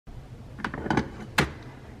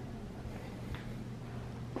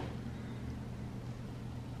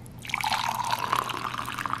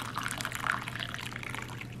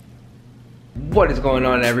What is going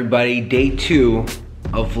on, everybody? Day 2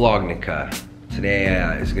 of Vlognukkah. Today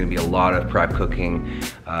is gonna be a lot of prep cooking,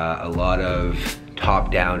 a lot of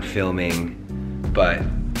top-down filming, but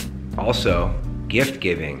also gift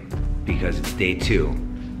giving because it's day 2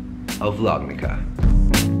 of Vlognukkah.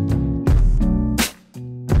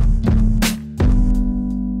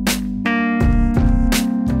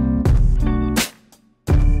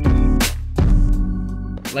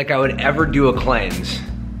 Like I would ever do a cleanse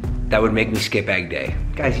that would make me skip egg day.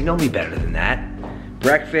 Guys, you know me better than that.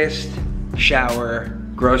 Breakfast, shower,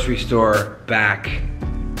 grocery store, back,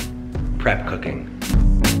 prep cooking.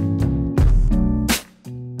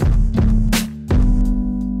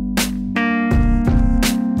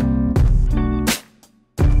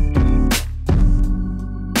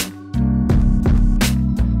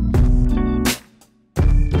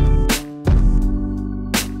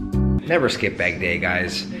 Never skip egg day,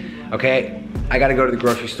 guys. Okay, I gotta go to the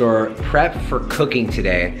grocery store, prep for cooking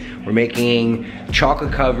today. We're making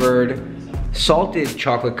salted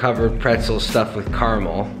chocolate covered pretzels stuffed with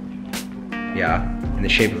caramel. Yeah, in the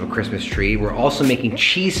shape of a Christmas tree. We're also making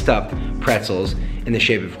cheese stuffed pretzels in the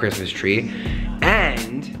shape of a Christmas tree.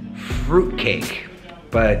 And fruit cake,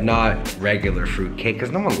 but not regular fruit cake,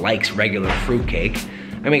 because no one likes regular fruit cake.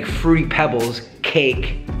 I make Fruity Pebbles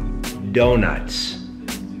cake donuts.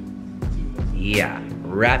 Yeah,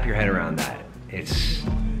 wrap your head around that.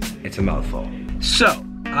 It's a mouthful. So,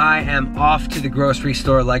 I am off to the grocery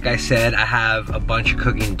store. Like I said, I have a bunch of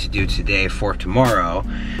cooking to do today for tomorrow,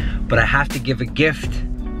 but I have to give a gift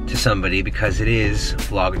to somebody because it is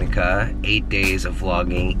Vlognukkah, 8 days of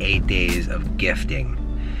vlogging, 8 days of gifting.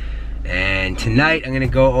 And tonight I'm gonna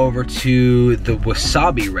go over to the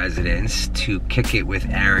Wasabi residence to kick it with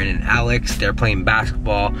Aaron and Alex. They're playing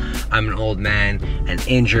basketball. I'm an old man and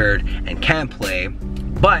injured and can't play,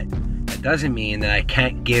 but that doesn't mean that I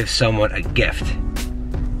can't give someone a gift.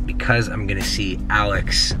 Because I'm gonna see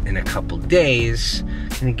Alex in a couple days, I'm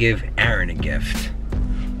gonna give Aaron a gift.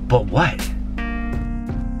 But what?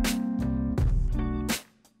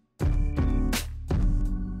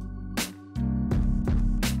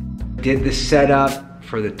 Did the setup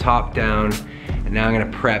for the top down, and now I'm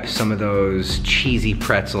gonna prep some of those cheesy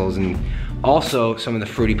pretzels and also some of the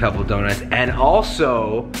Fruity Pebble donuts, and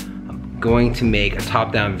also I'm going to make a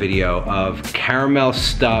top down video of caramel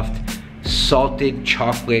stuffed salted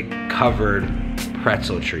chocolate covered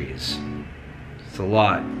pretzel trees. It's a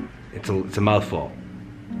lot, it's a mouthful,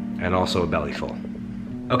 and also a belly full.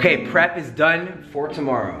 Okay, prep is done for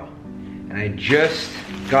tomorrow, and I just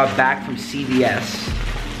got back from CVS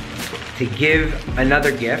to give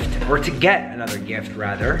another gift, or to get another gift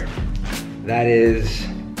rather. That is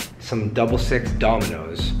some double six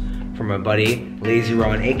dominoes from my buddy Lazy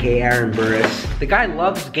Ron, aka Aaron Burris. The guy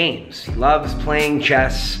loves games. He loves playing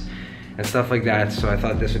chess and stuff like that, so I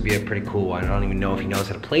thought this would be a pretty cool one. I don't even know if he knows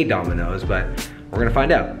how to play dominoes, but we're gonna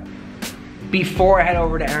find out. Before I head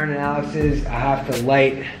over to Aaron and Alex's, I have to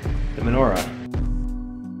light the menorah.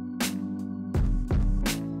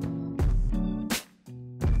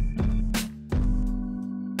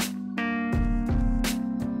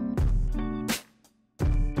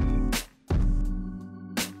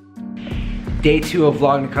 Day 2 of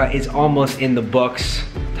Vlognukkah is almost in the books.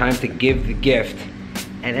 Time to give the gift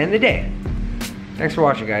and end the day. Thanks for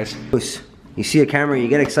watching, guys. You see a camera, you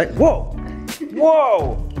get excited. Whoa!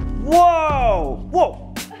 Whoa! Whoa!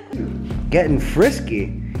 Whoa! Getting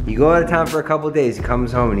frisky. You go out of town for a couple days, he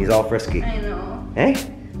comes home and he's all frisky. I know. Eh?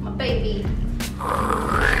 My baby.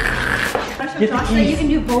 Josh, so you can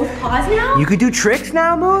do both paws now? You could do tricks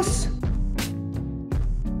now, Moose?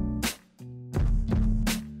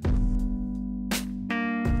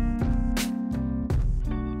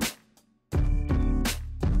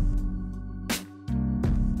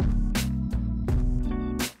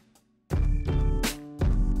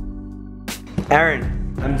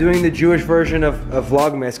 Aaron, I'm doing the Jewish version of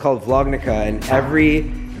Vlogmas called Vlognukkah, and every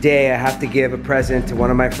day I have to give a present to one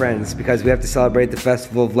of my friends because we have to celebrate the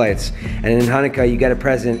Festival of Lights. And in Hanukkah, you get a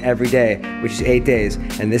present every day, which is 8 days,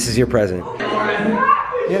 and this is your present.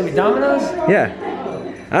 You have me dominoes? Yeah.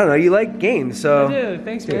 I don't know, you like games, so. I do,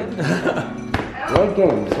 thanks man. I like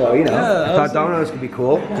games, so you know. Yeah, I thought dominoes could be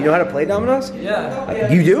cool. Do you know how to play dominoes? Yeah.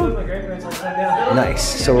 You do? My grandparents all play, yeah. Nice.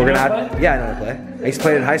 So we're gonna have, yeah, I know how to play. I used to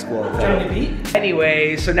play it in high school all the time. Trying to beat?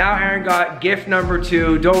 Anyway, so now Aaron got gift number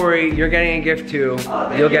 2. Don't worry, you're getting a gift too.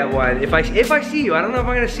 You'll get one. If I see you, I don't know if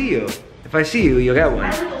I'm gonna see you. If I see you, you'll get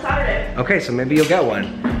one. Okay, so maybe you'll get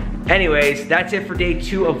one. Anyways, that's it for day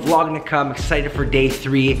 2 of Vlognukkah. I'm excited for day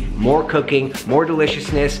 3. More cooking, more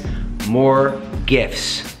deliciousness, more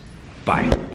gifts. Bye.